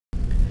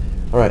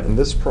All right, in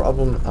this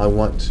problem, I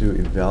want to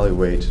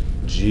evaluate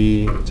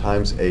g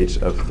times h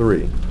of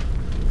 3.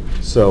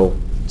 So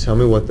tell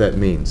me what that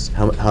means.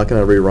 How can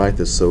I rewrite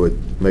this so it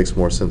makes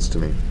more sense to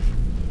me?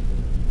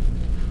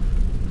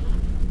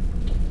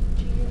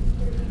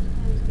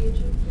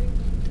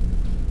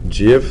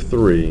 G of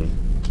 3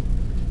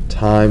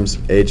 times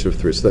h of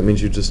 3. So that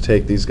means you just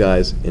take these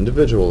guys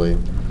individually,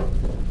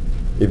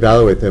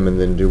 evaluate them, and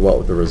then do what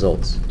with the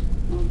results?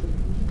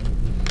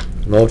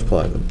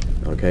 Multiply them.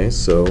 Okay,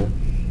 so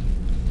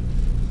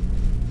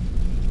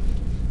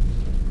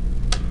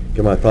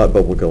get my thought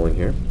bubble going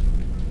here.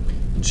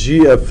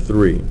 G of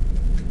 3.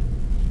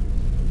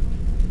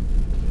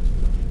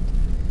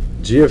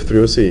 G of 3,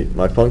 let's see,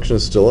 my function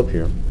is still up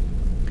here.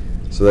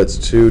 So that's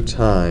 2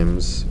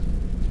 times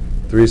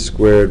 3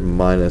 squared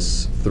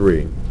minus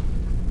 3.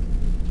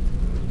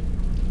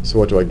 So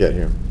what do I get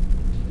here?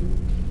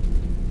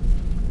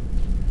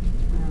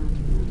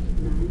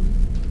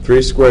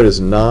 3 squared is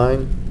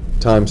 9,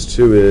 times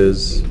 2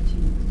 is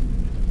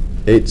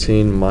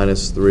 18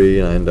 minus 3,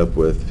 and I end up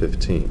with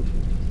 15.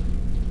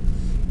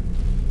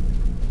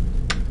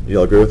 You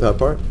all agree with that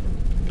part?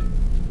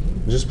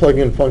 Just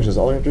plugging in functions.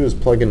 All you have to do is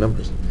plug in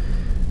numbers.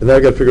 And then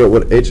I've got to figure out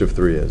what h of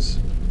 3 is.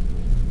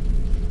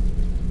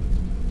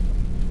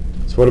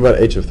 So what about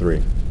h of 3?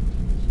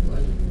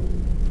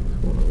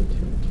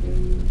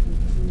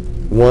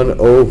 1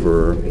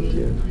 over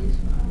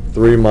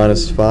 3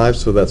 minus 5,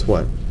 so that's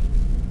what?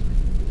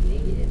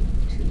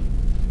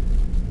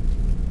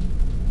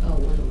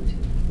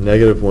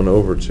 Negative 1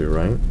 over 2,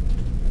 right?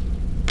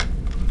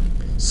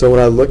 So when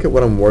I look at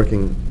what I'm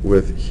working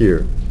with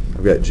here,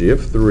 I've got g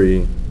of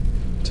 3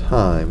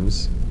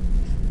 times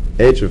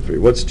h of 3.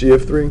 What's g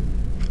of 3?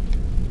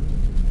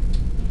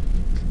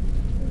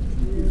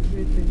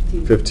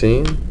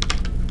 15.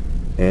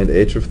 And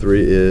h of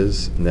 3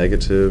 is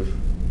negative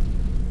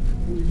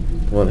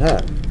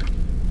 1/2.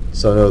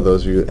 So I know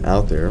those of you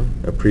out there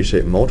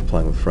appreciate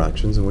multiplying with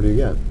fractions, and what do you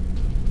get?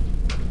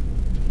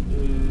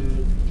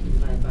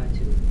 Divide by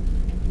 2.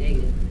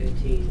 Negative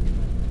 15 divided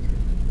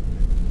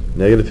by 2.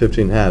 Negative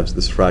 15 halves.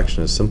 This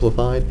fraction is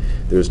simplified.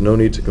 There's no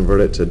need to convert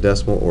it to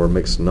decimal or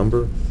mixed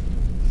number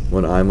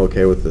when I'm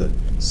okay with the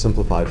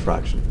simplified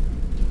fraction.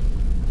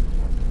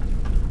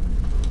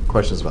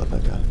 Questions about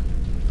that, guy?